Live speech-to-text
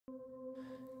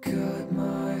Cut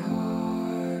my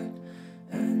heart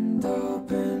and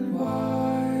open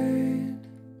wide.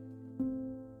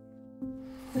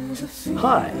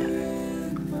 Hi,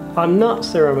 I'm not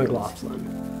Sarah McLaughlin.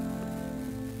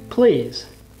 Please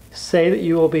say that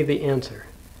you will be the answer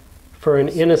for an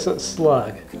innocent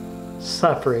slug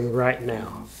suffering right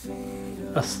now.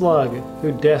 A slug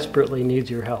who desperately needs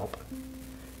your help.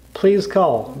 Please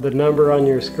call the number on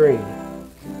your screen.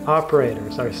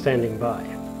 Operators are standing by.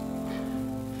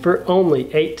 For only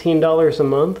 $18 a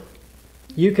month,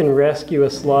 you can rescue a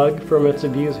slug from its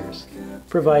abusers,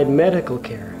 provide medical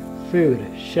care, food,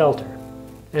 shelter,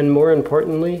 and more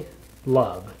importantly,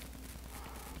 love.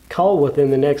 Call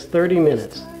within the next 30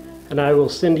 minutes and I will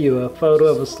send you a photo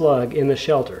of a slug in the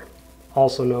shelter,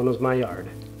 also known as my yard.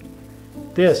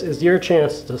 This is your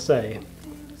chance to say,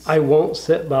 I won't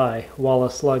sit by while a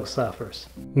slug suffers.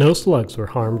 No slugs were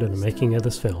harmed in the making of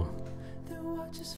this film.